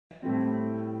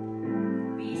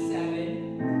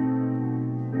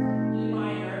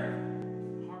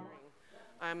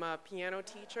I'm a piano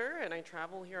teacher, and I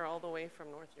travel here all the way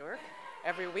from North York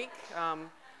every week.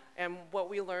 And what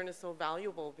we learn is so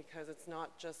valuable because it's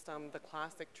not just the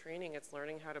classic training, it's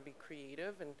learning how to be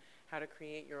creative and how to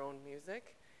create your own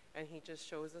music. And he just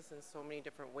shows us in so many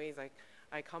different ways.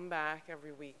 I come back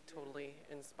every week totally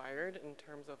inspired in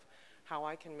terms of how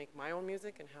I can make my own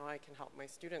music and how I can help my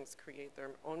students create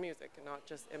their own music and not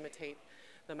just imitate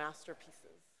the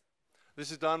masterpieces. This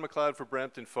is Don McLeod for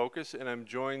Brampton Focus, and I'm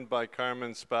joined by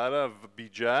Carmen Spada of Be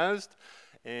Jazzed,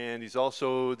 and he's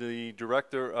also the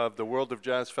director of the World of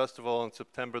Jazz Festival on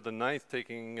September the 9th,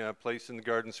 taking place in the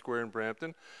Garden Square in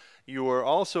Brampton. You are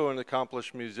also an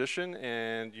accomplished musician,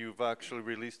 and you've actually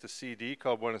released a CD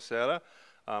called Buonasera,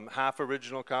 half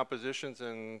original compositions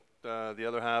and the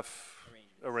other half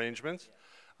arrangements.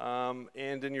 Yeah.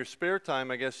 And in your spare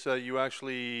time, I guess you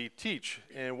actually teach.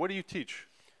 And what do you teach?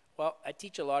 Well, I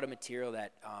teach a lot of material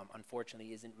that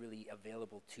unfortunately isn't really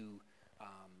available to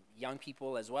young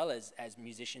people as well as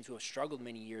musicians who have struggled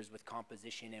many years with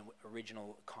composition and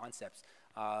original concepts.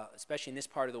 Especially in this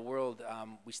part of the world,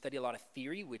 we study a lot of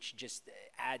theory, which just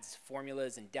adds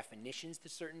formulas and definitions to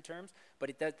certain terms,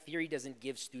 but that theory doesn't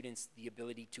give students the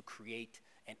ability to create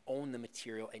and own the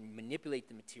material and manipulate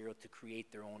the material to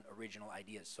create their own original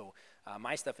ideas. So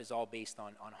my stuff is all based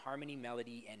on harmony,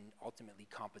 melody, and ultimately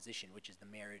composition, which is the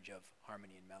marriage of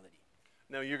harmony and melody.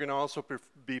 Now you're going to also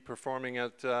be performing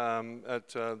at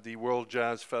the World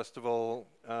Jazz Festival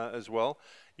as well.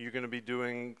 You're going to be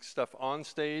doing stuff on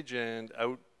stage and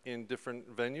out in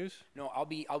different venues? No, I'll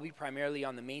be primarily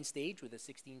on the main stage with a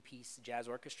 16-piece jazz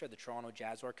orchestra, the Toronto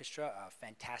Jazz Orchestra, a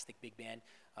fantastic big band,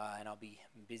 and I'll be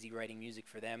busy writing music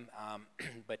for them.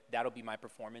 But that'll be my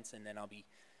performance, and then I'll be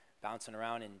bouncing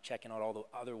around and checking out all the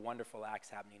other wonderful acts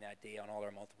happening that day on all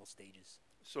our multiple stages.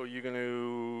 So you're going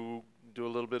to do a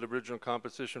little bit of original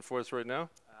composition for us right now?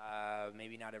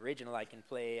 Maybe not original. I can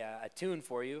play a tune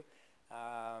for you.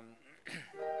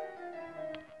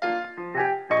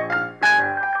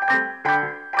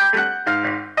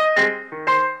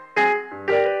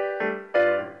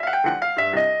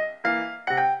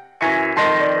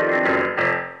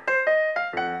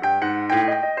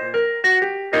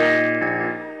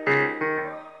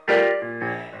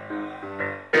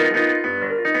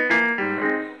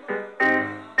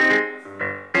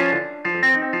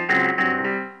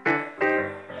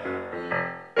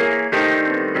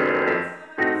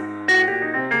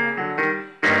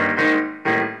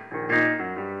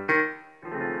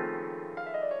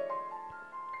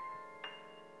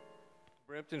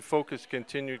 Brampton Focus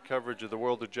continued coverage of the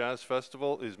World of Jazz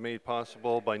Festival is made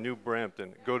possible by New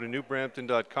Brampton. Go to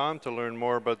newbrampton.com to learn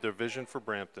more about their vision for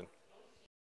Brampton.